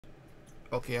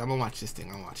Okay, I'm gonna watch this thing.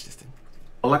 I'm gonna watch this thing.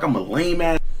 Like I'm a lame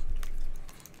ass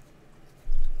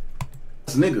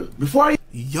nigga. Before I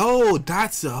Yo,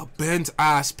 that's a bent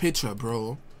ass picture,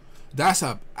 bro. That's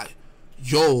a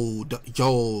yo,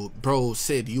 bro.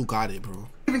 Sid, you got it, bro.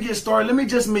 even get started, let me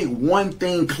just make one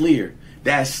thing clear.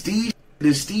 That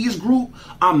Steve's group,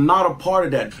 I'm not a part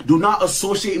of that. Do not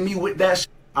associate me with that.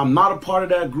 I'm not a part of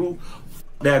that group.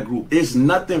 That group, it's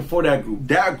nothing for that group.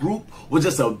 That group was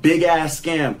just a big ass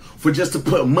scam for just to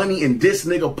put money in this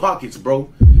nigga pockets,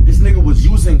 bro. This nigga was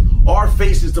using our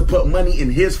faces to put money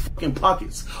in his fucking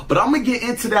pockets. But I'm gonna get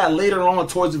into that later on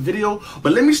towards the video.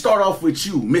 But let me start off with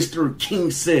you, Mr.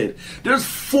 King Said. There's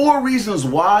 4 reasons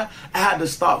why I had to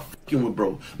stop fucking with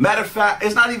bro. Matter of fact,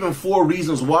 it's not even 4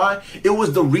 reasons why. It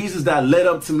was the reasons that led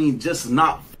up to me just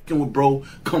not with bro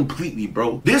completely,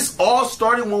 bro. This all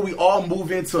started when we all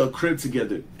moved into a crib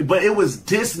together, but it was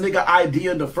this nigga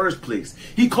idea in the first place.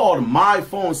 He called my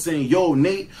phone saying, yo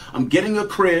Nate, I'm getting a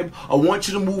crib, I want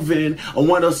you to move in, I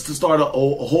want us to start a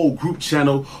whole group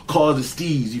channel called the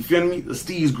Steez, you feel me? The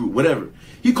Steez group, whatever.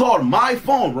 He called my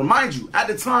phone. Remind you, at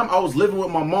the time I was living with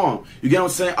my mom. You get what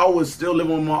I'm saying? I was still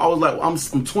living with my mom. I was like,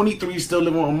 I'm 23, still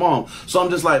living with my mom. So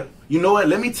I'm just like, you know what?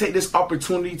 Let me take this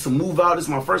opportunity to move out. This is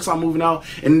my first time moving out,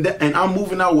 and I'm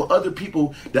moving out with other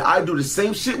people that I do the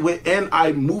same shit with, and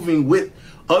I'm moving with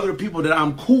other people that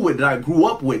I'm cool with, that I grew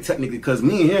up with technically, because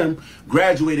me and him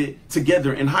graduated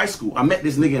together in high school. I met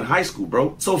this nigga in high school,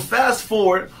 bro. So fast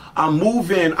forward, I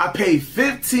move in. I paid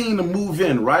 $15 to move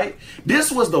in, right?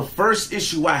 This was the first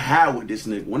issue I had with this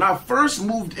nigga. When I first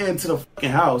moved into the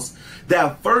fucking house,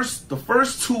 the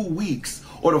first 2 weeks,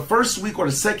 or the first week or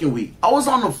the second week, I was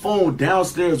on the phone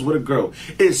downstairs with a girl.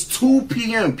 It's 2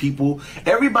 p.m., people.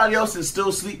 Everybody else is still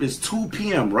asleep. It's 2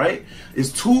 p.m., right?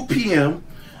 It's 2 p.m.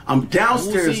 I'm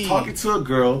downstairs talking to a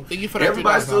girl.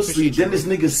 Everybody's still asleep. Then this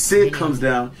nigga Sid comes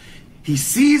down. He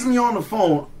sees me on the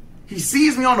phone.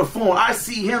 I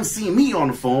see him see me on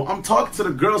the phone. I'm talking to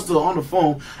the girl still on the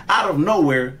phone. Out of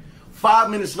nowhere, 5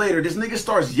 minutes later, this nigga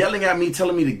starts yelling at me,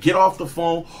 telling me to get off the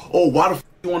phone. Oh, why the f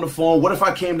you on the phone? What if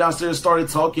I came downstairs and started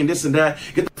talking this and that?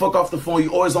 Get the fuck off the phone.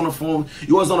 You always on the phone.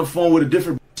 You always on the phone with a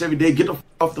different bitch every day. Get the fuck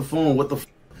off the phone. What the f?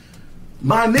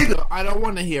 My nigga. I don't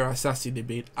want to hear a sassy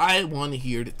debate. I want to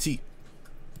hear the tea.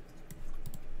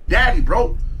 Daddy,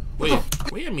 bro. Wait,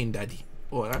 what do you mean, daddy?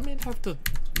 Oh, I mean have to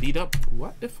beat up.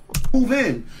 What the fuck? Move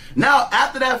in. Now,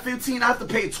 after that 15, I have to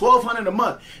pay $1,200 a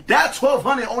month. That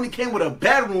 $1,200 only came with a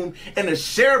bedroom and a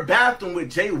shared bathroom with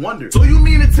Jay Wonder. So you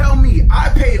mean to tell me I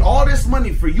paid all this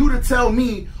money for you to tell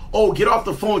me, oh, get off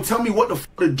the phone, tell me what the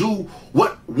fuck to do,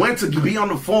 when to be on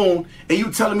the phone, and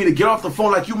you telling me to get off the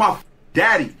phone like you my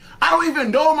daddy? I don't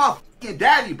even know my fucking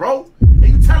daddy, bro. And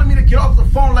you telling me to get off the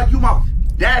phone like you my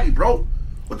daddy, bro.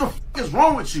 What the fuck is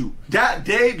wrong with you? That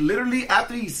day, literally,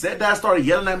 after he said that, started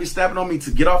yelling at me, snapping on me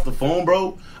to get off the phone,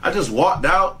 bro. I just walked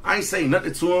out. I ain't saying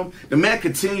nothing to him. The man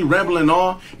continued rambling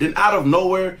on. Then out of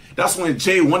nowhere, that's when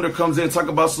Jay Wonder comes in and talk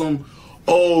about some,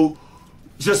 oh,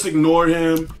 just ignore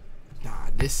him. Nah,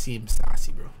 this seems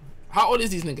sassy, bro. How old is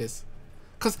these niggas?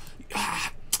 Cause,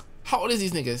 how old is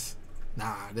these niggas?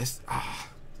 Nah,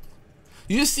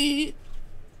 you see,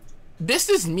 this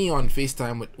is me on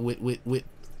FaceTime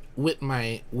with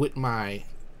my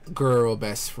girl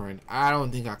best friend. I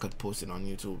don't think I could post it on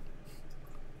YouTube.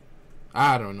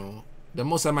 I don't know. The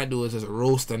most I might do is just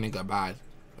roast a nigga bad.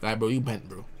 Like, bro, you bent,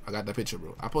 bro. I got the picture,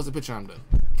 bro. I post the picture, I'm done.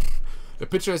 The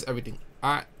picture is everything.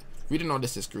 Reading all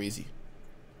this is crazy.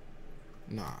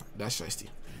 Nah, that's shiesty.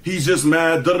 He's just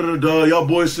mad, y'all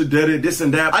boys should did it, this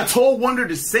and that. I told Wonder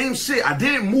the same shit. I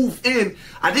didn't move in.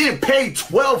 I didn't pay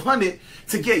 $1,200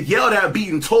 to get yelled at, beat,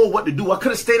 and told what to do. I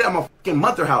could have stayed at my fucking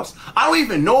mother house. I don't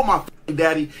even know my fucking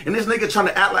daddy, and this nigga trying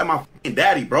to act like my fucking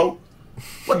daddy, bro.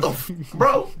 What the f,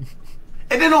 bro?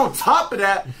 And then on top of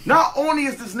that, not only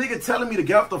is this nigga telling me to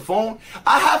get off the phone,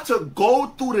 I have to go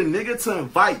through the nigga to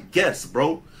invite guests,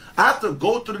 bro. I have to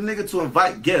go through the nigga to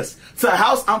invite guests to a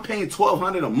house I'm paying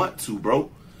 $1,200 a month to, bro.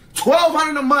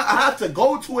 $1,200 a month. I have to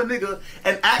go to a nigga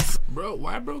and ask. Bro,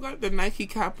 why bro got the Nike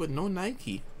cap with no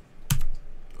Nike?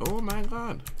 Oh my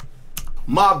god.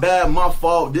 My bad, my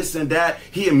fault, this and that.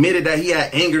 He admitted that he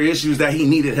had anger issues, that he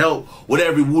needed help,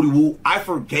 whatever, woody woo. I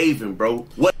forgave him, bro.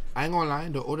 What? I ain't gonna lie,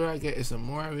 the older I get, it's the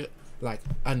more I like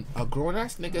a grown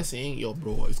ass nigga saying, yo,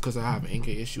 bro, it's because I have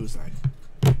anger issues. Like,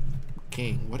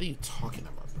 King, what are you talking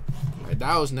about, bro? Like,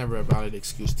 that was never a valid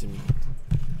excuse to me.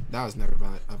 That was never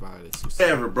a valid excuse.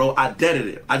 Whatever, bro. I deaded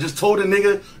it. I just told a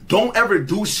nigga, don't ever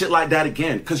do shit like that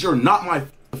again, because you're not my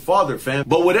father, fam.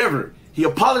 But whatever. He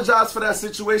apologized for that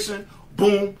situation.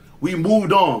 Boom. We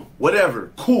moved on.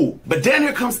 Whatever. Cool. But then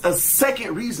here comes a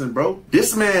second reason, bro.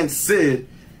 This man said,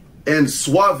 and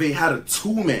Suave had a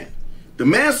 2-man. The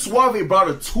man Suave brought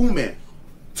a 2-man.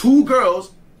 2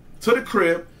 girls to the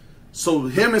crib so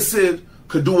him and Sid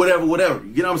could do whatever.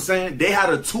 You know what I'm saying? They had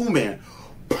a 2-man.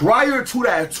 Prior to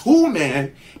that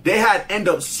 2-man, they had end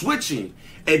up switching.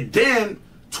 And then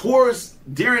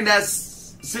during that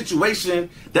situation,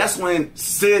 that's when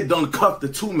Sid done cuffed the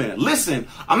 2-man. Listen,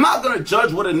 I'm not gonna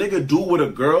judge what a nigga do with a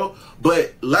girl,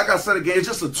 but like I said again, it's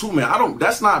just a 2-man.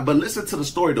 But listen to the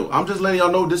story though. I'm just letting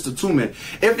y'all know this is the 2-man.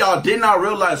 If y'all did not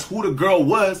realize who the girl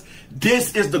was,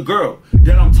 this is the girl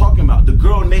that I'm talking about. The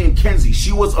girl named Kenzie.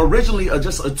 She was originally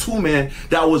just a 2-man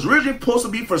that was originally supposed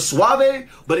to be for Suave,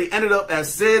 but it ended up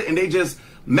as Sid, and they just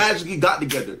magically got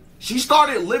together. She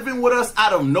started living with us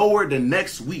out of nowhere the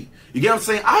next week. You get what I'm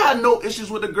saying? I had no issues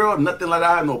with the girl, nothing like that.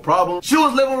 I had no problem. She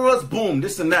was living with us, boom,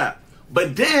 this and that.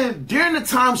 But then, during the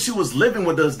time she was living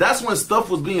with us, that's when stuff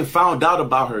was being found out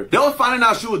about her. They were finding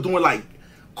out she was doing like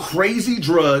crazy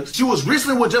drugs. She was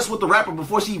recently with the rapper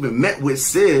before she even met with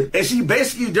Sid. And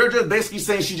they're just basically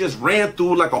saying she just ran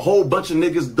through like a whole bunch of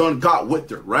niggas done got with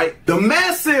her, right? The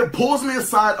man Sid pulls me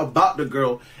aside about the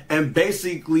girl and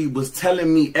basically was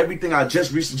telling me everything I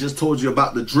just recently just told you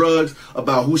about the drugs,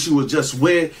 about who she was just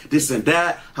with, this and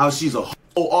that, how she's a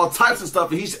all types of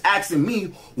stuff. And he's asking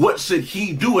me, what should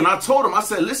he do? And I told him, I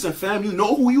said, listen, fam, you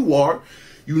know who you are.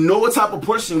 You know what type of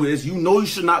person you is. You know you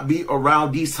should not be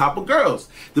around these type of girls.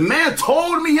 The man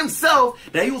told me himself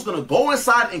that he was going to go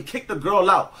inside and kick the girl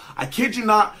out. I kid you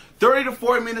not, 30 to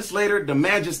 40 minutes later, the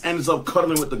man just ends up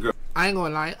cuddling with the girl. I ain't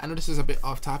gonna lie, I know this is a bit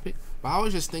off topic, but I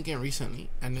was just thinking recently,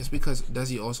 and it's because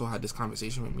Desi also had this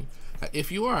conversation with me, that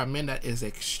if you are a man that is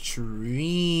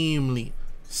extremely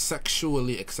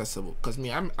sexually accessible, because me,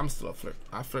 I'm still a flirt.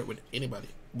 I flirt with anybody,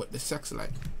 but the sex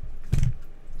life,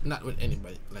 not with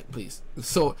anybody, like, please.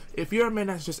 So if you're a man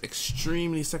that's just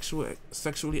extremely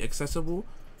sexually accessible,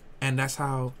 and that's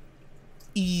how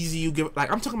easy you give,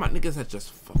 like, I'm talking about niggas that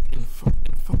just fuck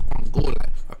on go, like,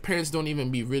 our parents don't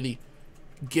even be really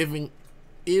giving,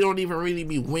 it don't even really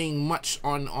be weighing much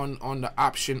on the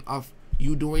option of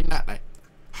you doing that. Like,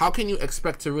 how can you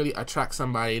expect to really attract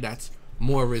somebody that's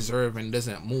more reserved and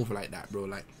doesn't move like that, bro?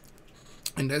 Like,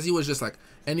 and Desi was just like,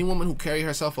 any woman who carry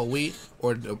herself away,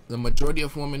 or the majority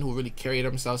of women who really carry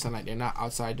themselves and like they're not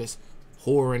outside this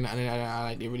whoring and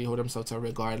like they really hold themselves to a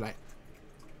regard, like,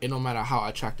 it no matter how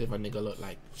attractive a nigga look,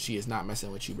 like, she is not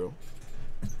messing with you, bro.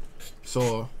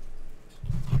 So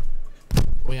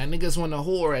when y'all niggas want to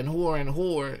whore,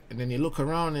 and then you look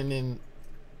around, and then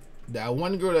that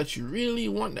one girl that you really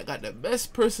want that got the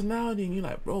best personality, and you're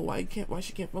like, bro, why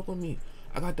she can't fuck with me?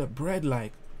 I got the bread.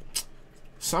 Like,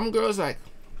 some girls, like,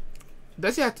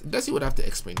 Desi would have to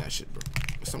explain that shit, bro.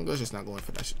 Some girls just not going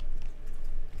for that shit.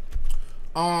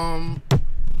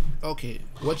 Okay,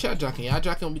 what y'all jacking? Y'all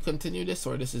jacking we continue this,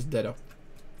 or this is dead up?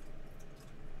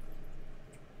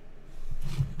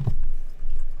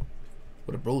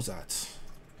 What a bros at?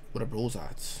 What a bros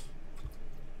at?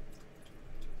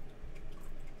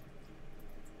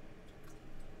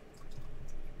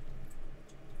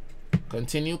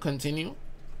 Continue.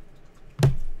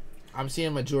 I'm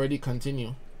seeing majority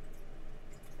continue.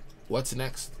 What's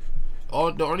next?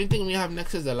 Oh, the only thing we have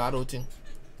next is the lotto thing.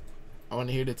 I want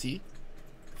to hear the tea.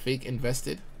 Fake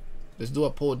invested. Let's do a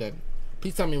poll then.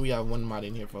 Please tell me we have one mod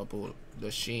in here for a poll.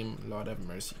 The shame, Lord have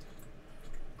mercy.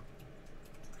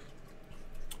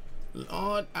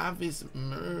 Lord have his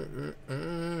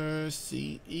mercy.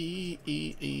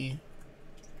 We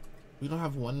don't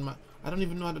have one mod. I don't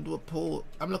even know how to do a poll.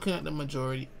 I'm looking at the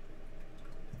majority.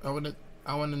 I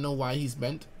wanna know why he's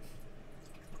bent.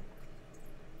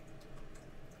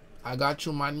 I got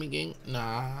you, mod me, gang.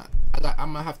 Nah,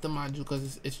 I'm gonna have to mod you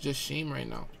because it's just shame right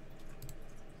now.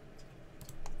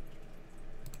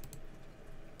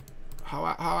 How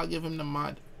I give him the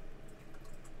mod?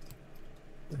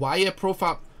 Why your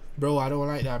profile, bro? I don't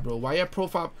like that, bro. Why your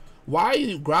profile? Why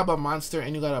you grab a monster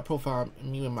and you got a profile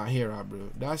me with my hair out,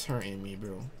 bro? That's hurting me,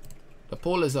 bro. The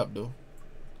poll is up though.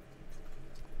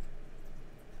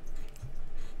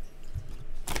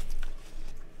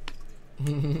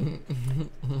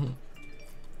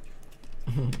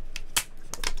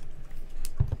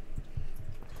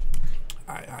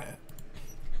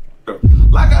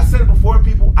 Like I said before,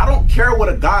 people, I don't care what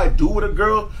a guy do with a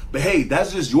girl, but hey,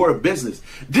 that's just your business.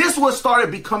 This what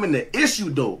started becoming the issue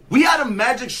though. We had a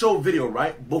magic show video,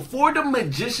 right? Before the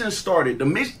magician started, the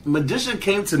magician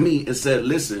came to me and said,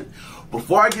 listen,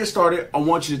 before I get started, I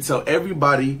want you to tell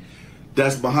everybody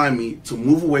that's behind me to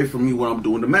move away from me when I'm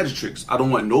doing the magic tricks. I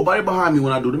don't want nobody behind me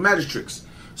when I do the magic tricks.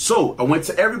 So I went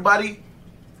to everybody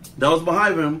that was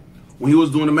behind him when he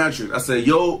was doing the mattress. I said,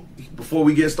 yo, before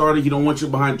we get started, he don't want you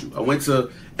behind you. I went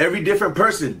to every different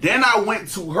person. Then I went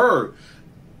to her.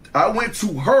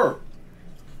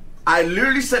 I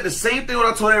literally said the same thing what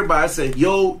I told everybody. I said,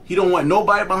 yo, he don't want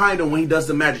nobody behind him when he does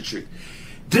the magic trick.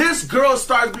 This girl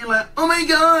starts being like, oh my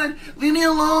God, leave me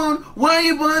alone. Why are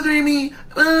you bothering me?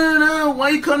 Why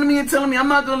are you coming to me and telling me I'm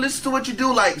not going to listen to what you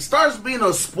do? Like, starts being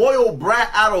a spoiled brat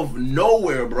out of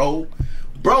nowhere, bro.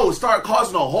 Bro, start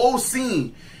causing a whole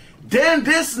scene. Then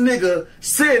this nigga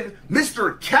said,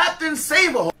 Mr. Captain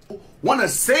Save-A-Ho want to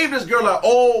save this girl. Like,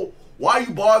 oh, why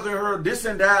you bothering her? This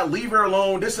and that. Leave her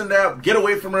alone. This and that. Get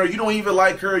away from her. You don't even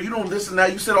like her. You don't this and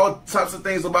that. You said all types of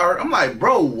things about her. I'm like,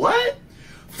 bro, what?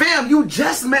 Fam, you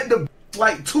just met the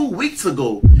like 2 weeks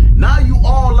ago. Now you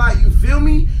all like, you feel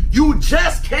me? You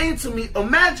just came to me.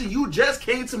 Imagine you just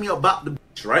came to me about the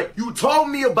bitch, right? You told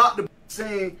me about the bitch,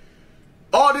 saying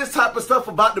all this type of stuff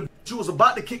about the bitch. You was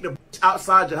about to kick the bitch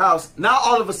outside your house. Now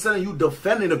all of a sudden you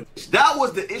defending the bitch. That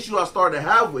was the issue I started to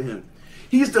have with him.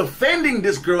 He's defending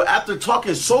this girl after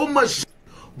talking so much shit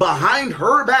behind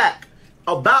her back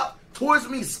about towards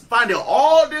me, finding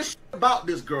all this shit about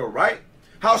this girl, right?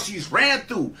 How she's ran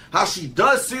through, how she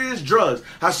does serious drugs,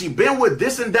 how she been with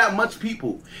this and that much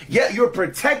people. Yet you're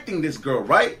protecting this girl,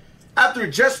 right? After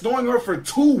just knowing her for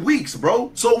 2 weeks,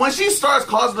 bro. So when she starts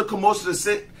causing the commotion to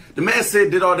sit, the man said,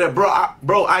 did all that,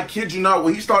 bro, I kid you not,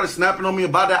 when he started snapping on me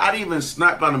about that, I didn't even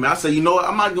snap on him. I said, you know what,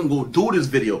 I'm not gonna go do this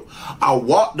video. I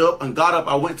walked up and got up,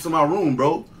 I went to my room,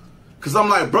 bro. Cause I'm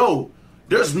like, bro,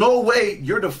 there's no way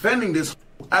you're defending this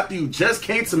after you just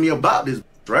came to me about this.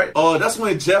 Right? That's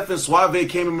when Jeff and Suave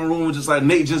came in my room and just like,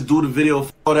 Nate, just do the video,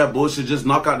 all that bullshit, just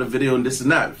knock out the video and this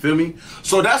and that, feel me?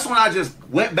 So that's when I just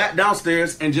went back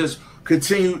downstairs and just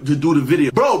continued to do the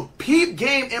video. Bro, peep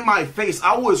game in my face.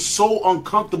 I was so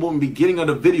uncomfortable in the beginning of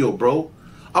the video, bro.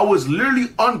 I was literally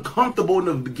uncomfortable in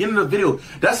the beginning of the video.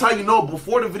 That's how you know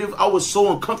before the video, I was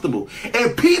so uncomfortable.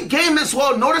 And peep game as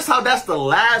well. Notice how that's the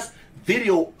last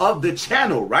video of the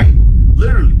channel, right?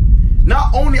 Literally.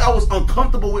 Not only I was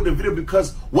uncomfortable with the video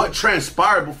because what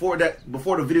transpired before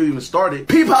the video even started.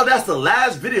 Peep how that's the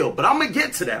last video, but I'm gonna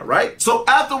get to that, right? So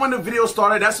after when the video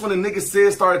started, that's when the nigga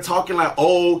started talking like,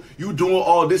 oh, you doing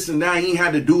all this and that, he ain't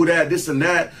had to do that, this and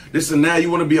that, you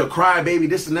wanna be a crybaby,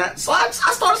 this and that. So I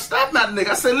started snapping at the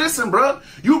nigga. I said, listen, bro,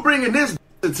 you bringing this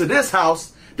into this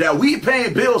house that we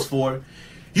paying bills for.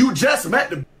 You just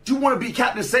met the you wanna be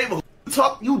Captain Save-A-Ho.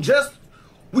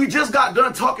 We just got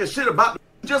done talking shit about the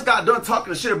just got done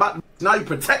talking shit about the now you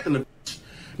protecting the bitch.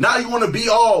 Now you want to be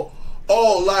all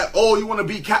like, oh, you want to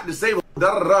be Captain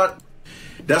Save-A-Ho.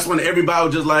 That's when everybody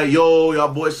was just like, yo,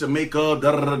 y'all boys should make up,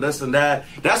 this and that.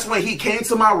 That's when he came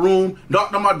to my room,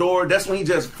 knocked on my door. That's when he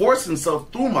just forced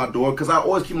himself through my door because I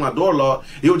always keep my door locked.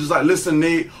 He was just like, listen,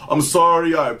 Nate, I'm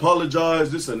sorry, I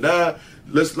apologize, this and that.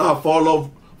 Let's not fall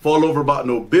over about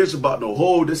no bitch, about no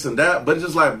hoe, this and that. But it's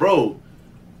just like, bro,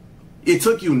 it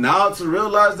took you now to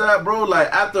realize that, bro? Like,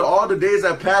 after all the days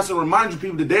that passed, and remind you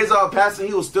people, the days that are passing,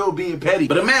 he was still being petty.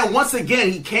 But the man, once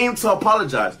again, he came to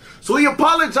apologize. So he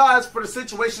apologized for the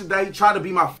situation that he tried to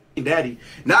be my f***ing daddy.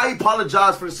 Now he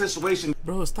apologized for the situation.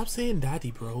 Bro, stop saying daddy,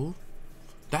 bro.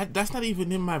 That's not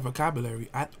even in my vocabulary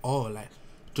at all. Like,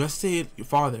 just say your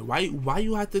father. Why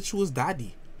you have to choose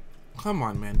daddy? Come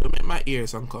on, man. Don't make my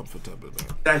ears uncomfortable,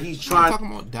 man. That he's trying talking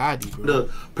about daddy, bro.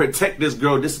 To protect this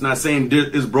girl. This is not saying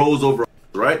this bro's over,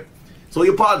 right? So he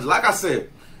apologized. Like I said,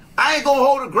 I ain't gonna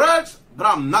hold a grudge, but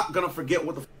I'm not gonna forget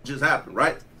what the f just happened,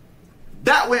 right?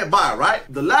 That went by, right?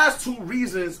 The last 2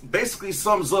 reasons basically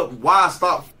sums up why I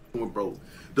stopped with bro.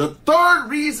 The third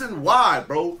reason why,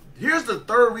 bro. Here's the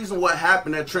third reason what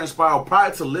happened that transpired prior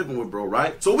to living with bro,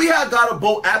 right? So we had got a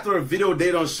boat after a video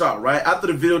they done shot, right? After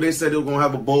the video they said they were gonna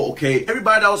have a boat, okay.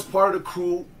 Everybody that was part of the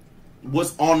crew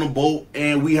was on the boat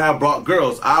and we had brought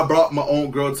girls. I brought my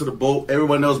own girl to the boat.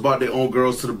 Everyone else brought their own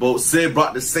girls to the boat. Sid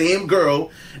brought the same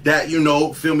girl that, you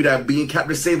know, feel me, that being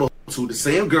Captain Save-A-Ho to, the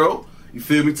same girl, you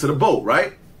feel me, to the boat,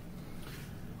 right?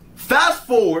 Fast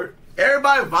forward,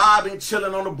 everybody vibing,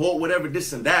 chilling on the boat, whatever,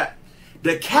 this and that.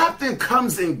 The captain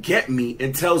comes and get me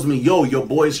and tells me, yo, your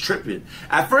boy's tripping.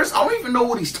 At first, I don't even know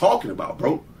what he's talking about,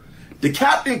 bro. The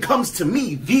captain comes to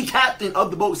me, the captain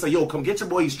of the boat, say, yo, come get your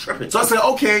boy, he's tripping. So I said,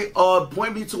 okay,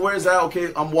 point me to where is that?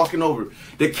 Okay, I'm walking over.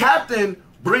 The captain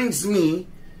brings me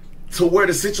to where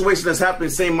the situation that's happening,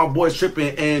 saying my boy's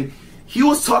tripping. And he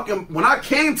was talking, when I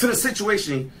came to the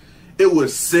situation, it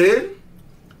was Sid,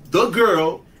 the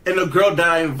girl, and the girl that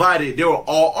I invited. They were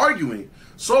all arguing.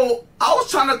 So I was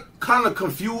trying to kind of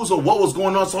confuse on what was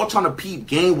going on. So I was trying to peep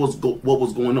game what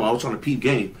was going on. I was trying to peep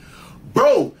game.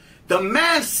 Bro, the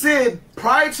man said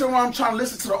prior to when I'm trying to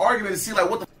listen to the argument and see like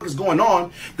what the is going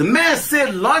on? The man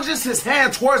said lunges his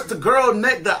hand towards the girl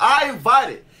neck that I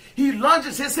invited. He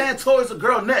lunges his hand towards the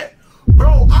girl neck.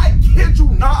 Bro, I kid you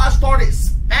not, I started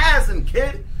spazzing,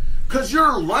 kid. Cause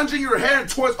you're lunging your hand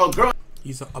towards a girl.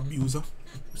 He's an abuser.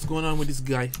 What's going on with this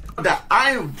guy? That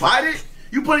I invited?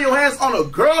 You putting your hands on a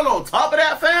girl on top of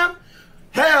that, fam?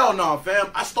 Hell no,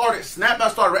 fam. I started snapping.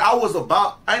 I was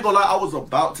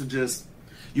about to just,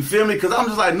 you feel me? Because I'm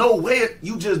just like, no way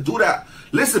you just do that.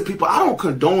 Listen, people, I don't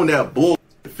condone that bull.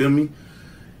 You feel me?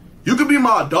 You could be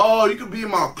my dog. You could be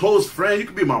my close friend. You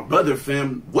could be my brother,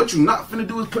 fam. What you not finna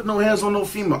do is put no hands on no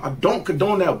female. I don't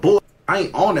condone that bull. I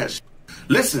ain't on that shit.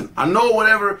 Listen, I know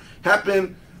whatever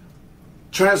happened,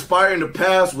 transpired in the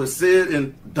past with Sid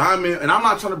and Diamond, and I'm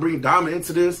not trying to bring Diamond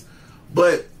into this,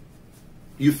 but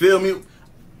you feel me?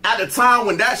 At the time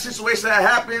when that situation had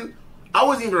happened, I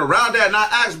wasn't even around that, and I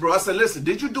asked, bro, I said, listen,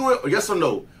 did you do it or yes or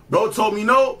no? Bro told me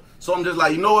no, so I'm just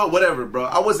like, you know what, whatever, bro.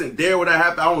 I wasn't there when that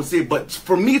happened, I don't see it, but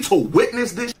for me to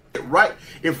witness this shit right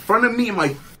in front of me in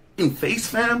my face,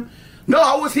 fam, no,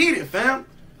 I was heated, fam.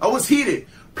 I was heated.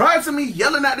 Prior to me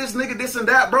yelling at this nigga, this and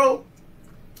that, bro,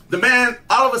 the man,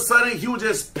 all of a sudden, he was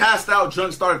just passed out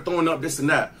drunk, started throwing up this and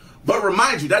that. But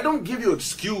remind you, that don't give you an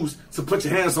excuse to put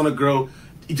your hands on a girl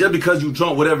just because you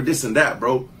drunk, whatever, this and that,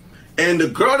 bro. And the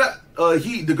girl that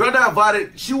the girl that I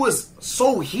invited, she was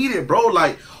so heated, bro.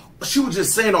 Like, she was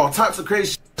just saying all types of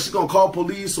crazy shit. She's gonna call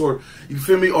police, or you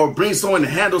feel me, or bring someone to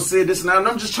handle Sid, this and that. And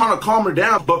I'm just trying to calm her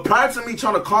down. But prior to me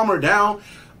trying to calm her down,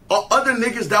 other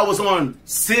niggas that was on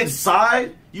Sid's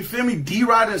side, you feel me,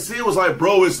 D-Rod and Sid was like,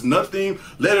 bro, it's nothing.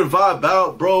 Let it vibe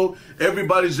out, bro.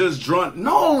 Everybody's just drunk.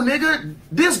 No, nigga.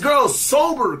 This girl's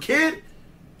sober, kid.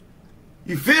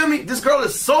 You feel me? This girl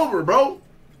is sober, bro.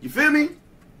 You feel me?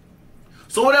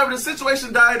 So whatever, the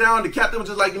situation died down. The captain was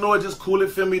just like, you know what, just cool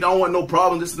it, feel me? Don't want no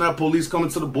problem. This and that, police coming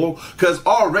to the boat. Because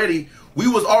we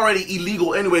was already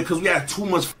illegal anyway because we had too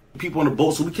much people on the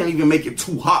boat, so we can't even make it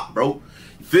too hot, bro.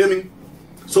 You feel me?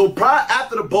 So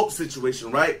after the boat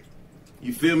situation, right?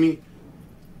 You feel me?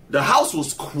 The house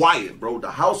was quiet, bro.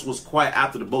 The house was quiet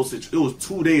after the boat situation. It was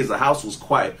 2 days. The house was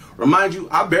quiet. Remind you,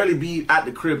 I barely be at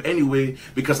the crib anyway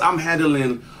because I'm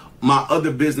handling my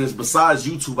other business besides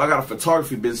YouTube. I got a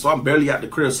photography business, so I'm barely at the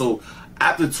crib. So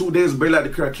after 2 days, barely at the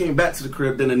crib, I came back to the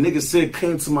crib. Then the nigga Sid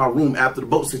came to my room after the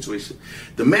boat situation.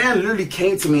 The man literally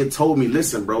came to me and told me,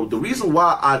 listen, bro, the reason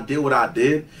why I did what I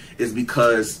did is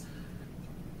because,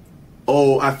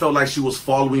 oh, I felt like she was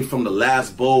following from the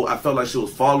last boat. I felt like she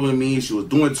was following me. She was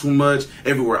doing too much.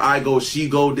 Everywhere I go, she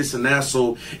go, this and that.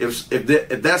 So if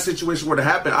that situation were to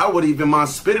happen, I wouldn't even mind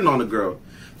spitting on the girl.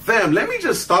 Fam, let me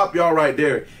just stop y'all right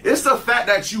there. It's the fact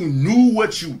that you knew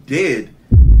what you did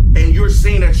and you're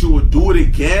saying that you would do it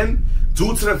again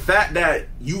due to the fact that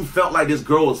you felt like this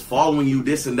girl was following you,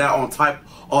 this and that,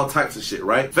 all types of shit,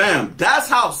 right? Fam, that's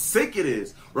how sick it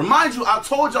is. Remind you, I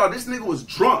told y'all this nigga was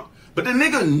drunk. But the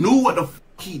nigga knew what the f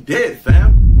he did,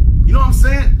 fam. You know what I'm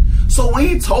saying? So when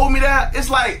he told me that, it's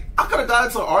like, I could have got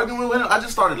into an argument with him. I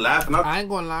just started laughing. I ain't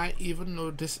gonna lie, even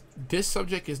though this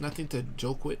subject is nothing to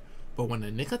joke with, but when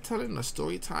a nigga telling a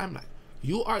story time, like,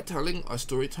 you are telling a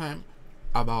story time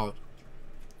about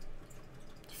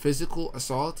physical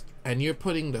assault, and you're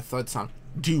putting the thud sound,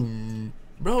 doom.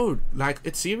 Bro, like,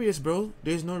 it's serious, bro.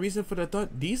 There's no reason for the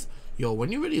thud. Yo,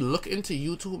 when you really look into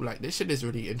YouTube, like, this shit is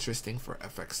really interesting for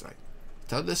FX. Like,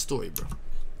 tell this story, bro.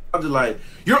 I'm just like,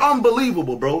 you're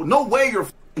unbelievable, bro. No way you're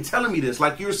telling me this.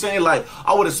 Like, you're saying, like,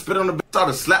 I would have spit on the bitch, I would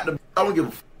have slapped the bitch, I don't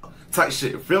give a type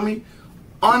shit. You feel me?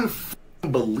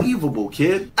 Unbelievable,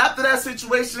 kid. After that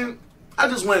situation, I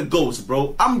just went ghost,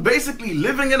 bro. I'm basically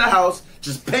living in a house,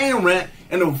 just paying rent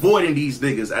and avoiding these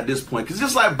niggas at this point. Cause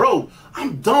just like, bro,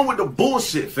 I'm done with the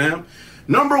bullshit, fam.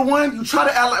 Number one, you try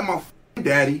to act like my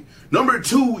daddy. Number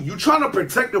two, you trying to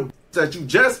protect the that you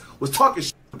just was talking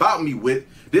shit about me with,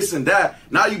 this and that.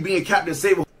 Now you being Captain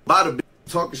Sable by the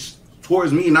talking shit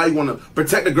towards me. Now you want to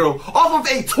protect the girl off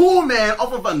of a tool man,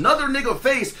 off of another nigga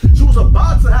face. She was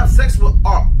about to have sex with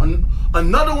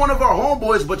another one of our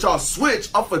homeboys, but y'all switch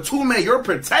off a tool man you're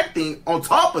protecting on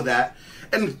top of that.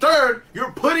 And third,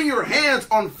 you're putting your hands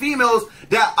on females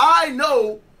that I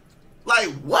know. Like,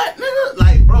 what, nigga?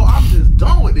 Like, bro, I'm just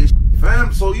done with this shit,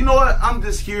 fam. So, you know what? I'm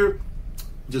just here,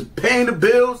 just paying the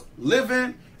bills,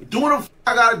 living, doing what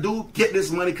I gotta do, get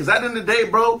this money. Because at the end of the day,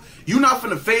 bro, you not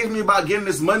finna faze me about getting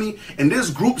this money. And this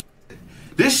group,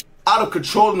 this shit out of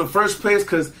control in the first place.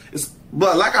 Because it's,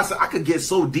 but like I said, I could get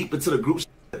so deep into the group shit.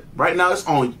 Right now,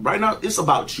 it's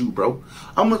about you, bro.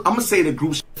 I'm gonna say the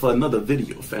group shit for another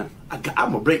video, fam. I'm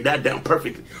gonna break that down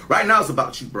perfectly. Right now, it's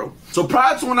about you, bro. So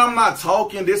prior to when I'm not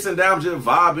talking, this and that, I'm just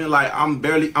vibing, like I'm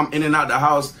in and out the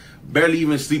house. barely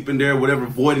even sleeping there, whatever,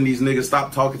 avoiding these niggas,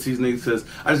 stop talking to these niggas, because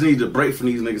I just need a break from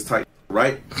these niggas type,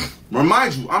 right?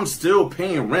 Remind you, I'm still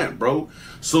paying rent, bro.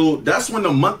 So that's when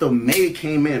the month of May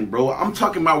came in, bro. I'm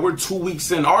talking about we're 2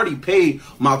 weeks in. I already paid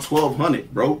my $1,200,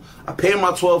 bro. I paid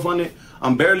my $1,200.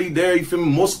 I'm barely there, you feel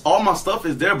me? All my stuff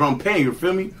is there, but I'm paying, you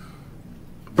feel me?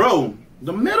 Bro,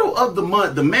 the middle of the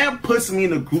month, the man puts me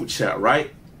in a group chat,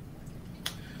 right?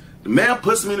 The man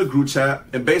puts me in a group chat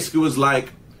and basically was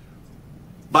like,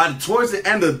 towards the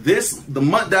end of the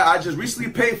month that I just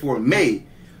recently paid for, May,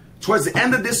 towards the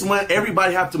end of this month,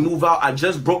 everybody have to move out. I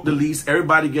just broke the lease.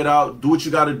 Everybody get out. Do what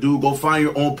you got to do. Go find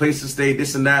your own place to stay,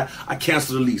 this and that. I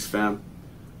canceled the lease, fam.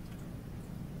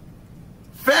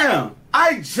 Fam,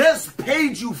 I just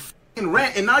paid you f***ing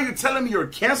rent, and now you're telling me you're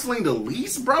canceling the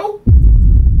lease, bro?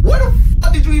 Where the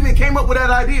fuck did you even came up with that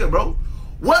idea, bro?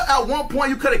 What at one point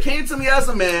you could have came to me as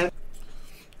a man?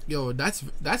 Yo, that's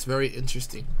very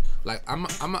interesting. Like I'm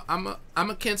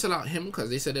a cancel out him because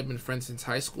they said they've been friends since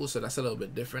high school, so that's a little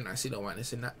bit different. I see the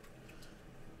witness in that.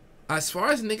 As far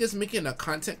as niggas making a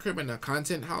content crib and a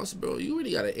content house, bro, you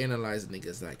really gotta analyze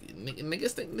niggas. Like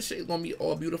niggas think this shit gonna be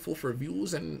all beautiful for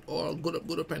views and all good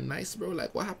up and nice, bro.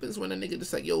 Like what happens when a nigga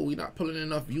just like, yo, we not pulling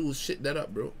enough views, shit that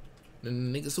up, bro.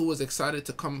 And the niggas who was excited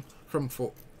to come from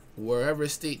for wherever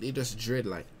state, they just dread.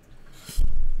 Like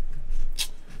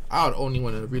I would only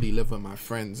want to really live with my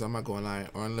friends, I'm not gonna lie,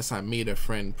 or unless I made a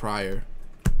friend prior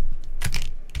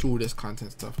to this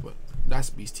content stuff. But that's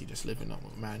Beastie just living up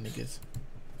with mad niggas.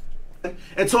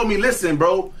 And told me, listen,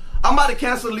 bro, I'm about to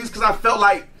cancel the lease because I felt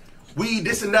like we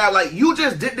this and that. Like you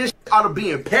just did this shit out of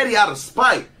being petty, out of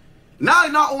spite. Now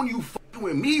not only you fucking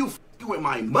with me, you fucking with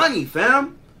my money,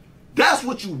 fam. That's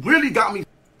what you really got me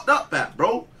fucked up at,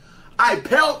 bro. I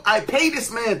paid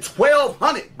this man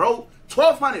 $1,200, bro.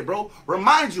 $1,200, bro.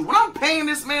 Remind you, when I'm paying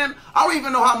this man, I don't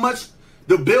even know how much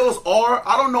the bills are.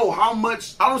 I don't know how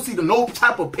much. I don't see no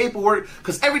type of paperwork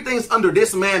because everything's under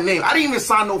this man's name. I didn't even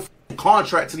sign no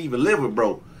contract to even live with,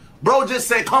 bro. Bro just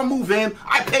said, come move in.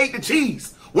 I paid the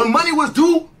cheese. When money was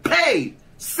due, paid.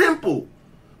 Simple.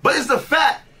 But it's the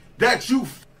fact that you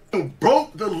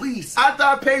broke the lease. After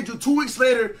I paid you 2 weeks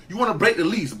later, you want to break the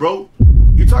lease, bro.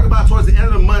 You talk about towards the end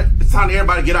of the month, it's time to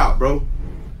everybody get out, bro.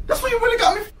 That's what you really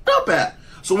got me up at.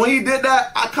 So when he did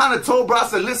that, I kind of told bro, I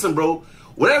said, listen, bro,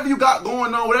 whatever you got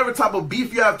going on, whatever type of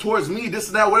beef you have towards me, this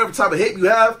and that, whatever type of hate you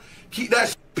have, keep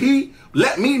that P.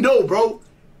 Let me know, bro.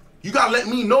 You got to let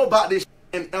me know about this.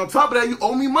 And on top of that, you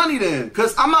owe me money then.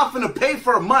 Because I'm not finna pay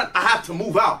for a month. I have to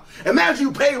move out. Imagine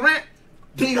you pay rent,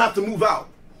 then you have to move out.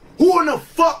 Who in the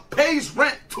fuck pays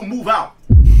rent to move out?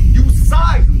 You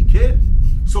size me, kid.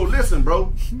 So listen,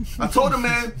 bro. I told the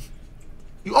man,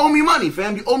 you owe me money,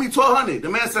 fam. You owe me $1,200. The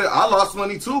man said, I lost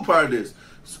money too part of this.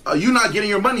 You not getting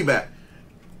your money back.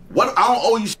 What? I don't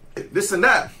owe you shit. This and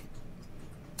that.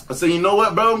 I said, you know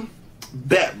what, bro?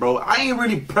 Bet, bro. I ain't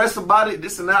really pressed about it,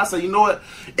 this and that. I said, you know what?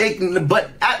 But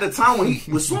at the time when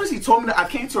as soon as he told me that, I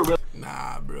came to a real.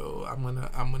 Nah, bro.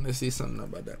 I'm gonna say something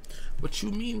about that. What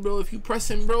you mean, bro? If you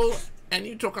press him, bro, and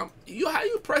you talk, how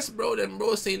you press, bro? Then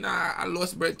bro say, nah, I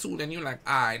lost bread too. Then you're like,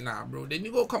 alright, nah, bro. Then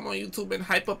you go come on YouTube and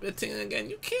hype up your thing again.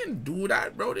 You can't do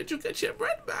that, bro. Did you get your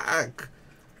bread back?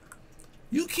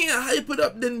 You can't hype it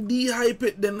up, then de-hype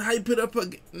it, then hype it up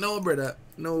again. No, brother.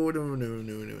 No.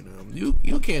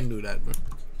 You can't do that, bro.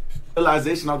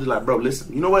 Realization, I was just like, bro,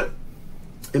 listen, you know what?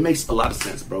 It makes a lot of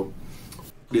sense, bro.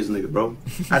 This nigga, bro.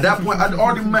 At that point, I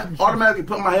automatically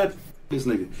put my head, this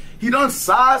nigga. He done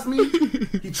sized me.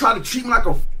 He tried to treat me like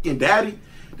a fucking daddy.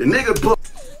 The nigga put.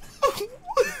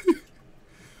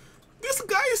 This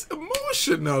guy is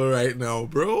emotional right now,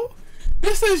 bro.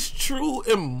 This is true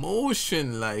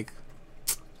emotion, like.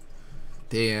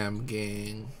 Damn,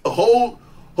 gang.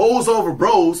 Hoes over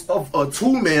bros of a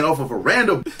two-man off of a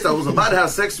random bitch that was about to have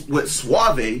sex with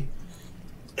Suave.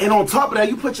 And on top of that,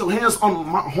 you put your hands on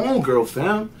my homegirl,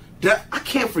 fam. That I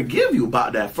can't forgive you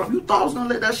about that, fam. You thought I was gonna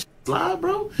let that shit slide,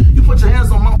 bro? You put your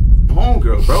hands on my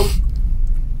homegirl, bro.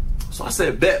 So I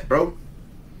said, bet, bro.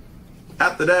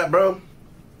 After that, bro,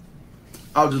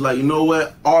 I was just like, you know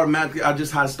what? Automatically, I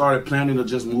just had started planning of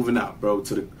just moving out, bro,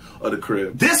 to the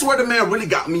crib. This where the man really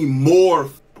got me more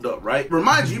f***ed up, right?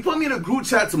 Remind you, he put me in a group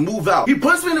chat to move out. He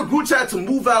puts me in a group chat to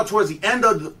move out towards the end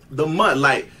of the month.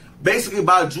 Like, basically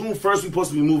by June 1st, we supposed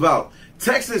to be move out.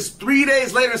 Texas 3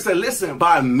 days later and said, listen,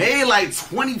 by May, like,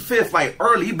 25th, like,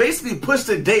 early. He basically pushed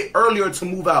the date earlier to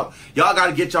move out. Y'all got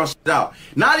to get y'all shit out.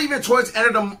 Not even towards the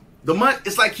end of the month,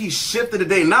 it's like he shifted the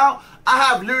day. Now, I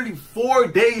have literally 4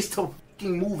 days to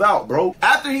move out, bro.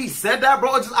 After he said that,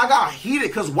 bro, I got heated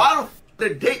because why the f the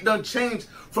date done changed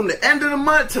from the end of the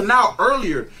month to now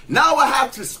earlier. Now I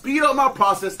have to speed up my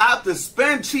process. I have to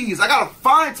spend cheese. I gotta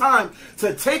find time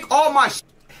to take all my shit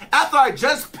after I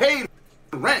just paid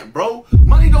rent, bro.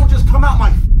 Money don't just come out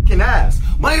my fucking ass.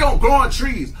 Money don't grow on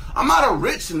trees. I'm not a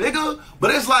rich nigga,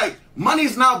 but it's like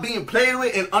money's now being played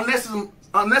with and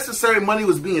unnecessary money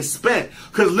was being spent.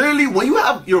 Because literally when you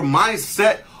have your mind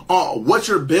set on what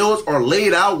your bills are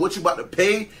laid out, what you about to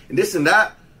pay, and this and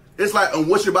that, it's like, and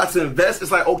what you're about to invest,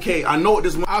 it's like, okay, I know what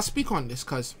this... I'll speak on this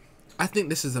because I think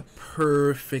this is a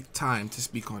perfect time to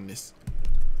speak on this.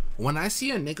 When I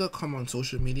see a nigga come on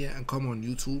social media and come on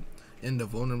YouTube in the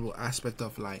vulnerable aspect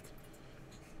of like,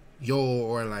 yo,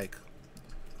 or like,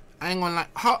 I ain't gonna lie,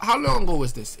 how long ago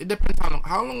was this? It depends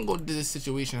how long ago did this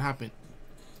situation happen?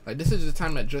 Like, this is the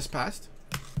time that just passed?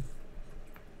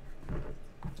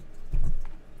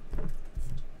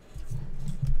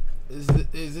 Is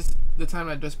this the time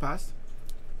that just passed?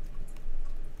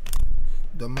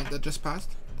 The month that just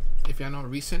passed? If you're not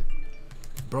recent?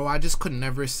 Bro, I just could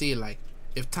never say, like,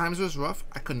 if times was rough,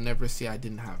 I could never say I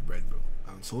didn't have bread, bro.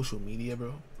 On social media,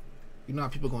 bro. You know how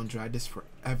people gonna drag this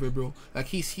forever, bro? Like,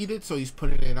 he's heated, so he's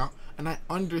putting it out. And I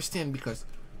understand because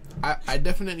I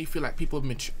definitely feel like people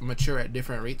mature at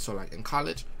different rates. So, like, in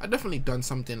college, I definitely done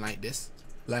something like this.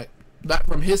 Like, that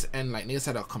from his end, like, niggas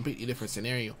had a completely different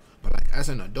scenario. But, like, as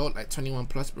an adult, like, 21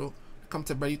 plus, bro, come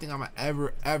to bread, you think I'm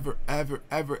ever,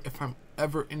 if I'm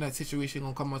ever in that situation,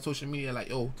 gonna come on social media, like,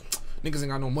 yo, niggas ain't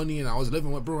got no money, and I was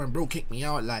living with bro, and bro kicked me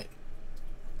out. Like,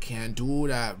 can't do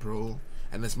that, bro.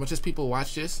 And as much as people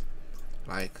watch this,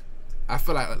 like, I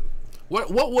feel like,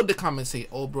 what would the comments say?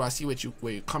 Oh, bro, I see where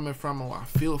you're coming from. Oh, I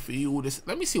feel for you. This.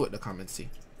 Let me see what the comments say.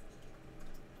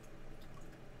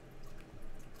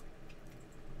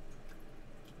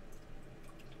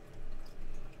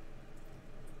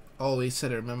 Oh, he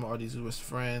said, remember all these was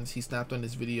friends. He snapped on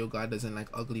this video. God doesn't like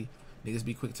ugly. Niggas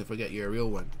be quick to forget you're a real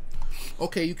one.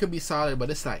 Okay, you could be solid, but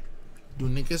it's like, do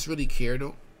niggas really care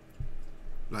though?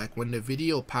 Like, when the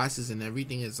video passes and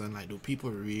everything is done, like, do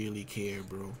people really care,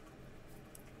 bro?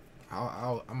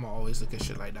 I'm gonna always look at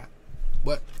shit like that.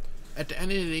 But at the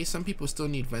end of the day, some people still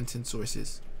need venting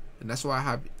sources, and that's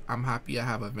why I'm happy I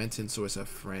have a venting source of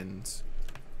friends.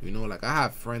 You know, like, I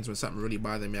have friends when something really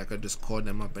bothers me, I could just call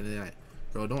them up and they're like,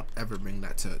 bro, don't ever bring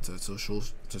that to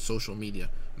social media,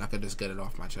 and I could just get it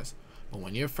off my chest. But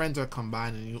when your friends are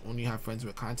combined and you only have friends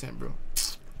with content, bro,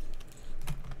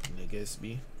 niggas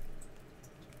be.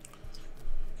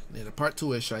 Yeah, the part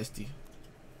 2 is shiesty.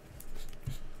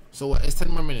 So what? It's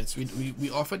 10 more minutes. We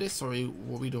offer this, or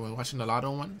what we doing? Watching the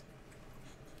lotto one?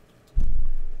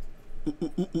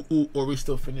 Or we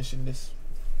still finishing this?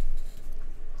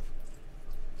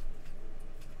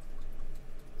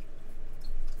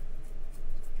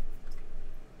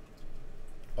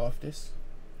 Off this?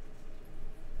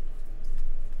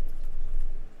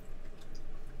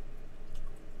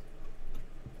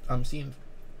 I'm seeing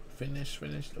finish.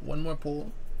 One more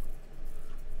poll.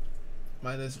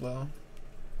 Might as well.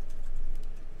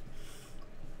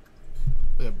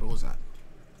 Where bro's at?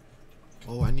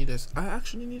 Oh, I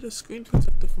actually need a screen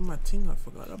protector for my thing. I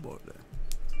forgot about that.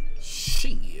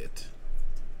 Shit.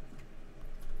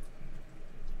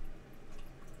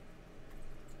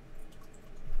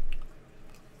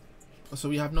 So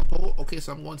we have no poll. Okay,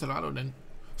 so I'm going to Lotto then.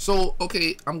 So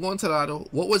okay, I'm going to Lotto.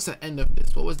 What was the end of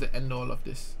this? What was the end all of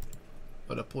this?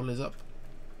 Oh, the poll is up.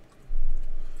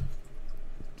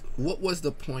 What was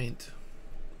the point?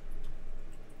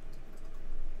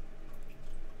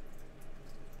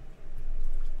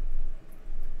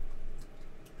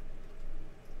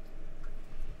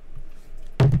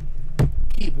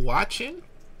 Keep watching?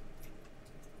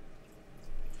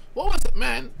 What was it,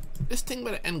 man? This thing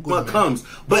better end good, man. Comes,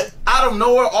 but out of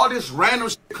nowhere, all this random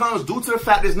shit comes due to the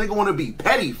fact this nigga want to be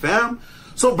petty, fam.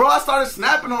 So, bro, I started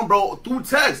snapping on bro through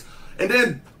text, and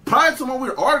then prior to when we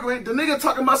were arguing, the nigga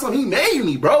talking about something he made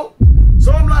me, bro.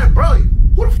 So I'm like, bro,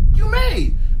 who the f you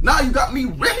made? Now you got me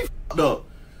really f***ed up.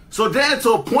 So then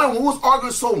to a point when we was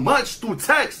arguing so much through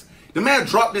text, the man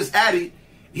dropped this addy.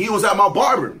 He was at my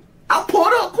barber. I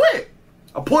pulled up quick.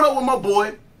 I pulled up with my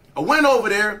boy. I went over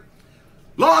there.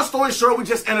 Long story short, we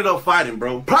just ended up fighting,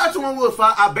 bro. Prior to when we were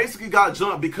fighting, I basically got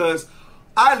jumped because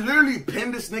I literally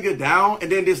pinned this nigga down,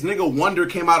 and then this nigga Wonder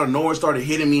came out of nowhere and started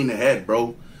hitting me in the head,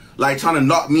 bro. Like, trying to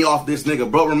knock me off this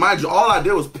nigga, bro. Remind you, all I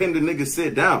did was pin the nigga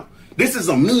Sid down. This is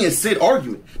a me and Sid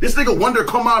argument. This nigga Wonder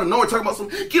come out of nowhere talking about some,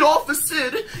 get off of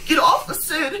Sid, get off of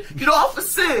Sid, get off of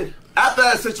Sid. After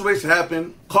that situation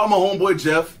happened, called my homeboy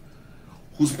Jeff,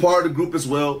 who's part of the group as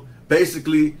well.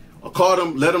 Basically, I called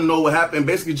him, let him know what happened.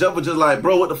 Basically, Jeff was just like,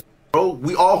 bro, what the f, bro?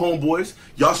 We all homeboys.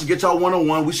 Y'all should get y'all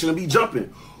one-on-one. We shouldn't be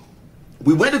jumping.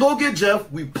 We went to go get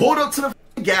Jeff. We pulled up to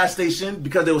the gas station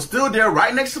because they were still there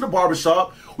right next to the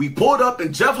barbershop. We pulled up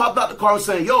and Jeff hopped out the car and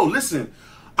saying, yo, listen,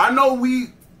 I know we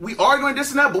arguing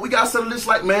this and that, but we got to settle this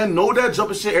like, man, no that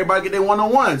jumping shit. Everybody get their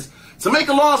one-on-ones. To make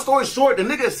a long story short, the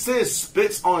nigga says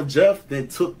spits on Jeff, then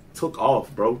took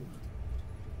off, bro.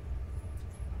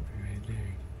 Right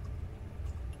there.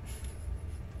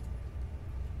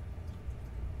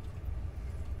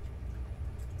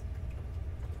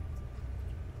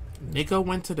 Nigga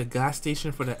went to the gas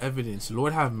station for the evidence.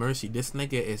 Lord have mercy. This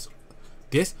nigga is...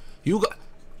 You got...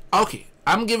 Okay,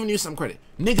 I'm giving you some credit.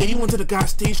 Nigga, you went to the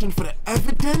gas station for the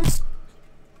evidence?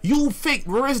 You fake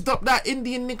raised up that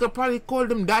Indian nigga, probably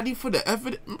called him daddy for the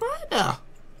evidence. Brother,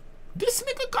 this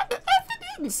nigga got the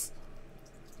evidence.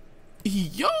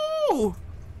 Yo.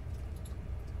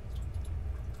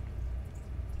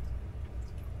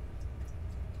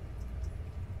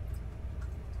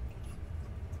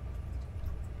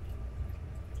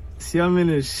 See how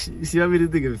many this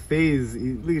nigga phase.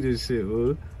 Look at this shit,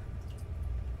 bro.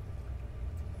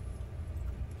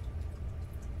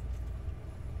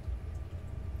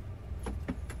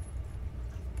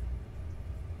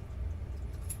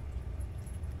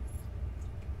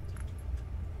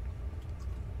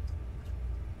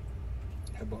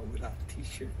 How about without a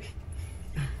t-shirt?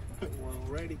 We're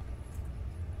already.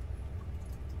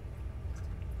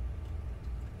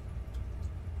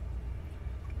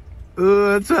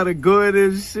 I'm trying to go in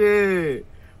this shit.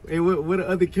 Hey, what the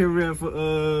other camera at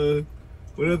for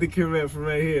what other camera at from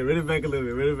right here? Run it back a little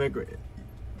bit. Run it back.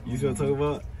 You see what I'm talking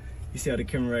about? You see how the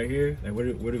camera right here? Like what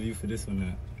the view for this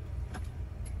one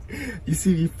at? You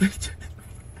see me?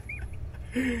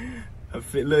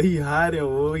 Look, he hiding,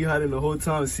 whoa. He hiding the whole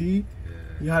time. See? Yeah.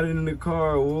 He hiding in the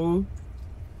car, whoa.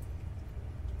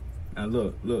 Now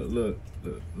look. Look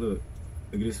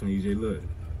at this one, Ojay. Look.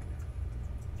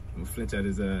 I'm gonna flinch at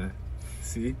his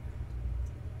see?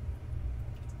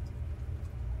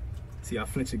 See, I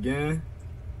flinch again.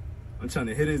 I'm trying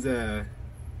to hit his then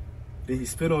he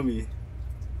spit on me.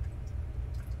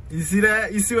 You see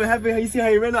that? You see what happened? You see how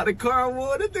he ran out the car?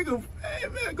 Whoa, that nigga, hey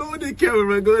man, go with this camera,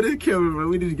 man. Go with this camera, man.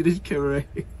 We need to get this camera right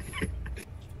here.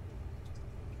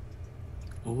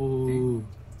 Oh,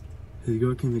 his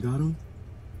girl came and got him?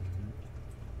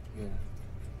 Yeah.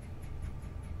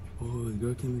 Oh, his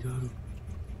girl came and got him.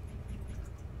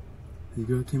 His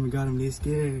girl came and got him. They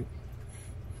scared.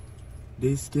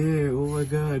 They scared. Oh my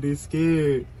God, they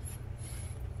scared.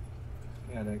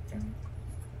 Yeah, that camera.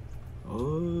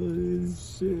 Oh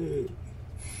shit.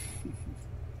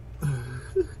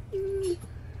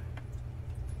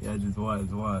 Yeah, just watch.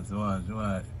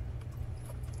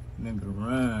 Nigga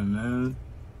run, man.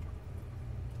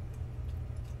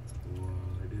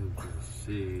 Boy, this is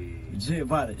shit. Jit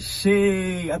about to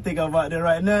shake. I think I'm out there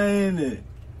right now, ain't it?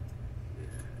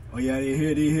 Oh yeah, they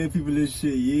hear people this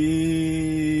shit.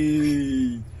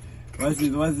 Yeah. Watch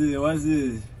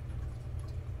this.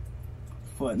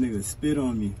 Fuck nigga, spit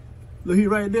on me. Look, he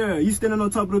right there. You standing on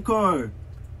top of the car.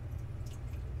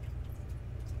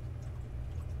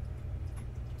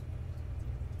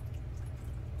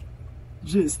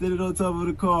 Jit standing on top of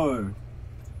the car.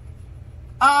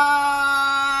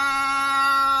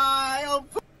 Yo,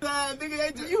 that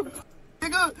nigga, you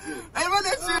nigga. Hey, run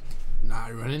that shit. Nah,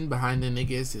 running behind the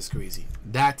niggas is crazy.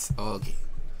 That's okay.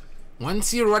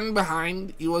 Once you run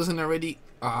behind, you wasn't already.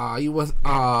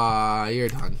 You're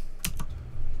done.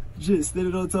 Jit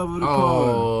standing on top of the car.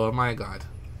 Oh my God.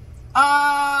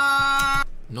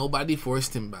 Nobody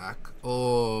forced him back.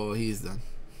 Oh, he's done.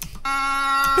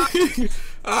 The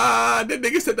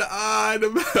nigga said the in the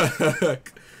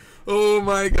back. Oh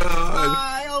my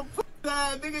God. Yo,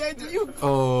 that nigga, you.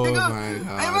 Oh nigga. my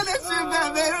God. Hey, run that shit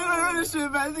back, man. Run that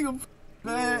shit back. This nigga,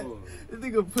 man. This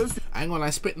nigga pussy. I ain't gonna lie,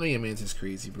 spitting on your mans is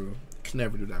crazy, bro. Can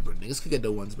never do that, bro. Niggas could get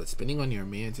the ones, but spitting on your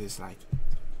mans is like,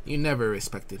 you never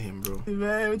respected him, bro. Hey,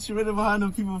 man, what you running behind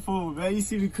them people for, man? You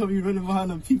see me come, you running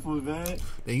behind them people, man.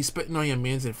 Then you spitting on your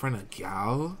mans in front of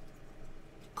gal?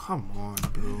 Come on,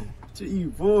 bro. You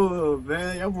boy,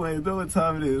 man. Y'all boys know what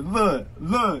time it is. Look.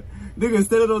 Nigga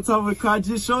standing on top of the car. I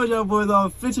just showed y'all boys all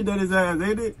flinching at his ass,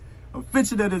 ain't it? I'm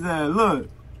flinching at his ass. Look.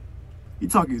 He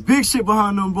talking big shit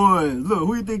behind them boys. Look,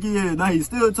 who you think he is? Now he's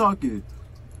still talking.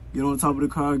 Get on top of the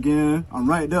car again. I'm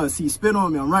right there. See, spit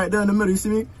on me. I'm right there in the middle. You see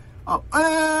me? Oh, ooh,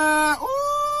 nigga,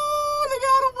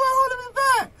 all the boy holding me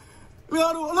back.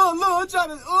 Look, I'm trying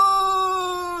to,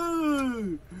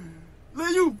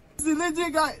 look, you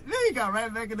legit got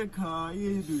right back in the car.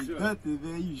 You ain't do nothing,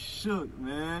 man. You shook,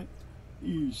 man.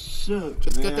 You shook,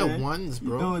 Just man. get the ones,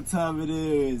 bro. You know what time it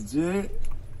is, Jit.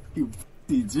 You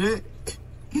pussy, Jit.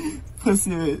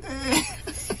 Pussy.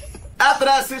 After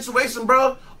that situation,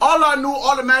 bro, all I knew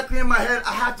automatically in my head,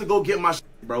 I have to go get my shit,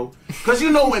 bro. Because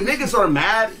you know when niggas are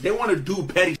mad, they want to do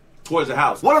petty shit towards the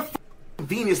house. What a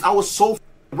Venus, I was so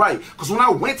right. Because when I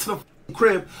went to the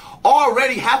crib,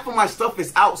 already half of my stuff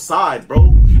is outside,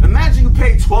 bro. Imagine you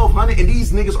pay $1,200 and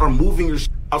these niggas are moving your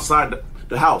shit outside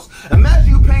the house.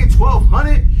 Imagine you paying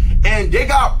 $1,200 and they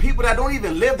got people that don't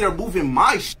even live there moving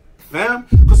my shit, fam.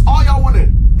 Because all y'all want to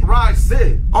ride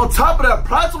Sid. On top of that,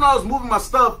 prior to when I was moving my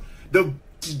stuff, the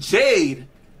Jade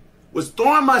was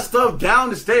throwing my stuff down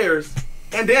the stairs,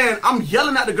 and then I'm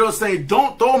yelling at the girl saying,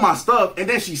 don't throw my stuff, and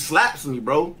then she slaps me,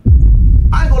 bro.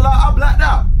 I ain't gonna lie, I blacked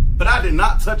out, but I did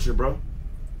not touch her, bro.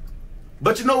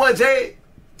 But you know what, Jade?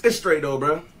 It's straight though,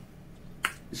 bro.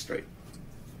 It's straight.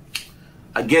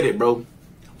 I get it, bro.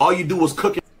 All you do was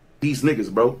cook these niggas,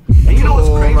 bro. And you know what's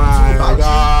crazy too about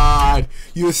God.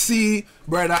 You see,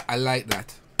 brother, I like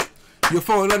that. You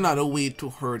found another way to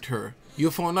hurt her. You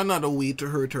found another way to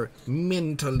hurt her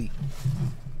mentally.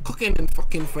 Cooking and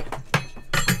fucking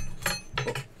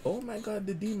oh my God,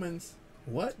 the demons.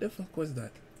 What the fuck was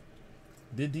that?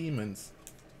 The demons.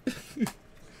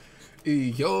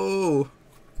 Yo.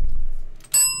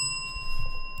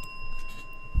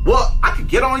 Well, I could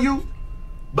get on you,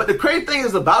 but the crazy thing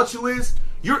is about you is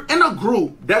you're in a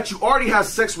group that you already have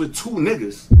sex with 2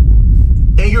 niggas,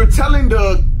 and you're telling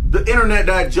the internet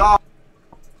that y'all.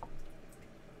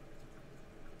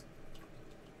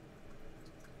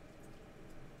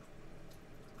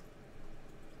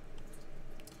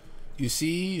 You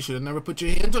see, you should have never put your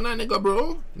hands on that nigga,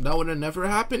 bro. That would have never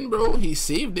happened, bro. He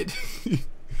saved it.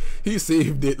 He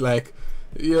saved it like,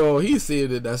 yo, he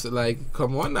saved it. That's like,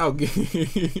 come on now.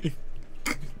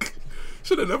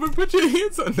 Should have never put your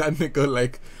hands on that nigga.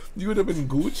 Like, you would have been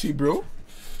Gucci, bro.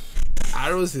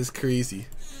 Arrows is crazy.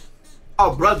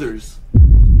 Our brothers.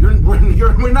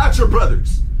 We're not your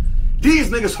brothers. These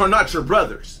niggas are not your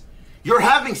brothers. You're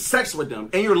having sex with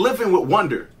them and you're living with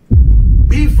wonder.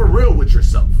 Be for real with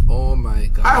yourself. Oh my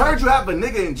God. I heard you have a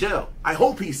nigga in jail. I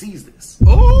hope he sees this.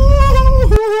 Oh.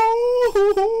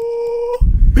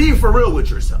 Be for real with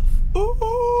yourself.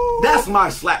 Oh. That's my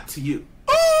slap to you.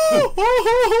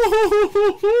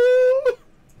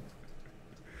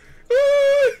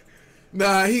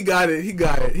 Nah, he got it. He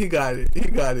got it. He got it. He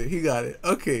got it. He got it.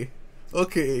 Okay.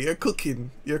 Okay. You're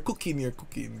cooking. You're cooking. You're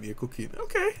cooking. You're cooking.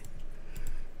 Okay.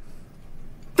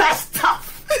 That's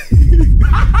tough.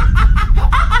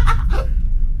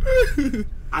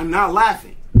 I'm not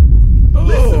laughing. Oh,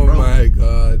 listen, bro. My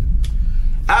God.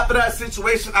 After that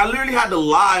situation, I literally had to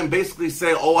lie and basically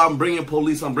say, oh, I'm bringing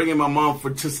police, I'm bringing my mom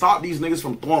to stop these niggas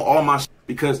from throwing all my shit.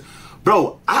 Because,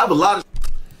 bro, I have a lot of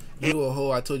You a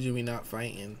hoe, I told you we not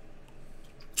fighting.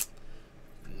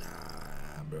 Nah,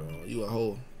 bro. You a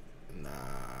hoe.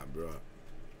 Nah, bro.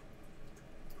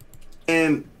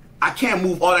 And I can't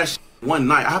move all that shit one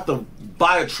night. I have to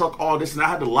buy a truck, all this, and I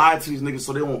had to lie to these niggas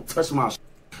so they won't touch my shit.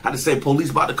 I had to say,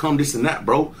 police about to come, this and that,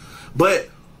 bro. But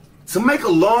to make a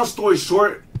long story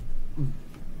short,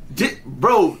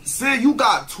 bro, Sid, you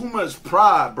got too much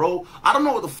pride, bro. I don't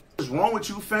know what the f is wrong with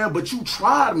you, fam, but you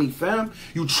tried me, fam.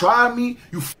 You tried me.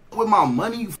 You f with my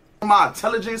money. You f with my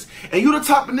intelligence. And you the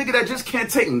type of nigga that just can't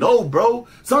take no, bro.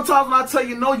 Sometimes when I tell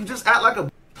you no, you just act like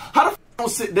a... How the f don't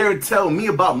sit there and tell me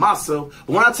about myself,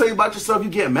 but when I tell you about yourself, you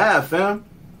get mad, fam?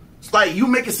 It's like you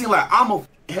make it seem like I'm a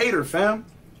hater, fam.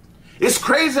 It's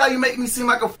crazy how you make me seem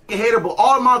like a fucking hater, but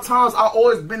all of my times I've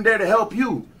always been there to help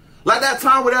you. Like that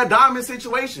time with that diamond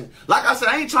situation. Like I said,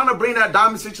 I ain't trying to bring that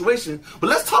diamond situation, but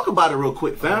let's talk about it real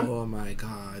quick, fam. Oh my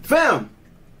God. Fam,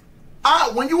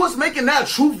 when you was making that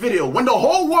truth video, when the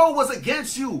whole world was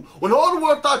against you, when the whole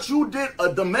world thought you did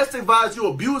a domestic violence, you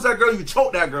abused that girl, you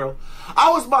choked that girl, I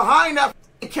was behind that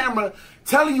camera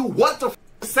telling you what to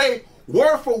say,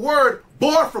 word for word,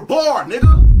 bar for bar,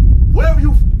 nigga. Whatever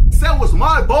you said was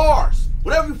my bars.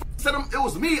 Whatever you said, it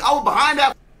was me. I was behind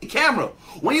that camera.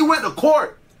 When you went to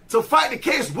court to fight the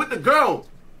case with the girl,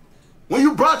 when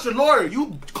you brought your lawyer,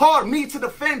 you called me to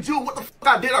defend you. What the fuck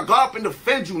I did? I got up and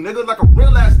defend you, nigga, like a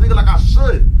real ass nigga, like I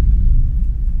should.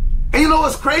 And you know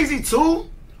what's crazy too?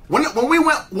 When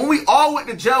we all went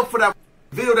to jail for that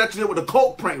video that you did with the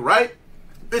coke prank, right?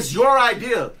 It's your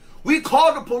idea. We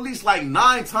called the police like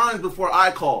 9 times before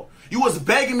I called. You was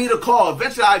begging me to call.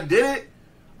 Eventually I did it.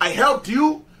 I helped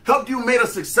you. Made a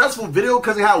successful video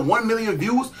because it had 1 million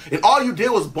views. And all you did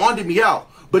was bonded me out.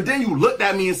 But then you looked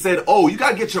at me and said, oh, you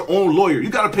got to get your own lawyer. You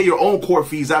got to pay your own court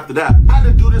fees after that. I had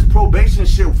to do this probation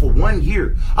shit for 1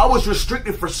 year. I was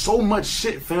restricted for so much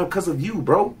shit, fam, because of you,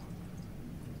 bro.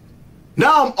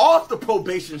 Now I'm off the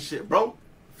probation shit, bro.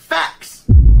 Facts.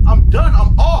 I'm done.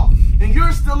 I'm off. And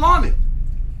you're still on it.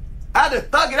 I had to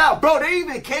thug it out, bro. They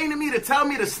even came to me to tell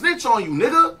me to snitch on you,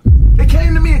 nigga. They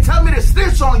came to me and tell me to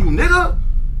snitch on you, nigga.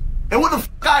 And what the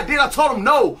fuck I did, I told them,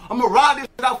 no, I'm gonna ride this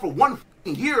shit out for 1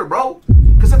 year, bro.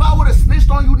 Because if I would have snitched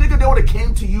on you, nigga, they would have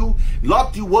came to you,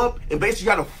 locked you up, and basically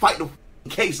got to fight the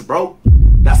case, bro.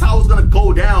 That's how it was gonna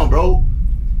go down, bro.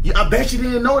 Yeah, I bet you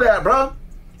didn't know that, bro.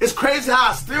 It's crazy how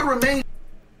I still remain.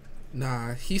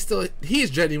 Nah, he's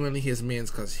genuinely his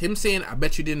man's, cause him saying, I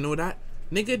bet you didn't know that,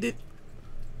 nigga did.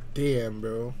 Damn,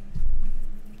 bro.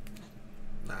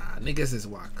 Nah, niggas is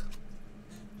whack.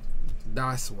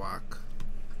 That's whack.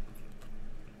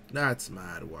 That's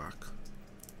mad whack.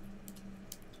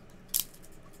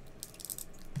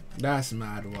 That's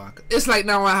mad whack. It's like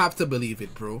now I have to believe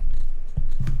it, bro.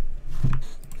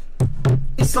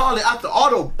 It's solid after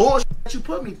all the bullshit that you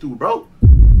put me through, bro.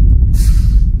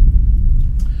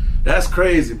 That's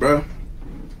crazy, bro.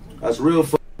 That's real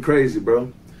fucking crazy,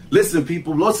 bro. Listen,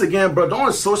 people, once again, bro, don't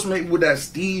associate me with that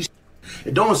Steve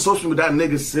and don't associate me with that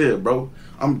nigga Sid, bro.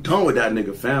 I'm done with that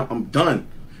nigga, fam. I'm done.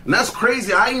 And that's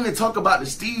crazy. I ain't even talk about the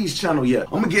Steve's channel yet.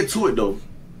 I'm gonna get to it, though.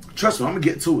 Trust me, I'm gonna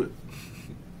get to it.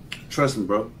 Trust me,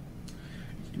 bro.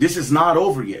 This is not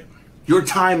over yet. Your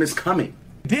time is coming.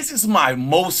 This is my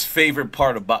most favorite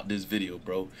part about this video,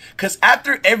 bro. Because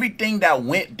after everything that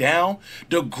went down,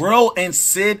 the girl and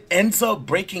Sid ends up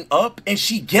breaking up and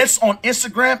she gets on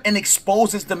Instagram and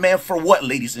exposes the man for what,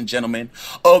 ladies and gentlemen?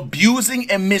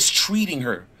 Abusing and mistreating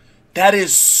her. That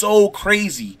is so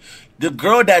crazy. The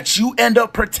girl that you end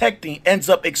up protecting ends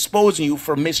up exposing you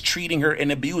for mistreating her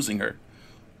and abusing her.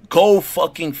 Go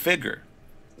fucking figure.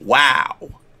 Wow.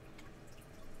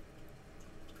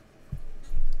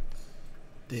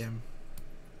 Damn.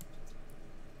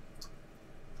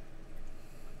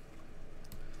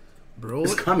 Bro,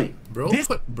 It's coming.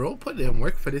 Bro put in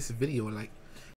work for this video. Like,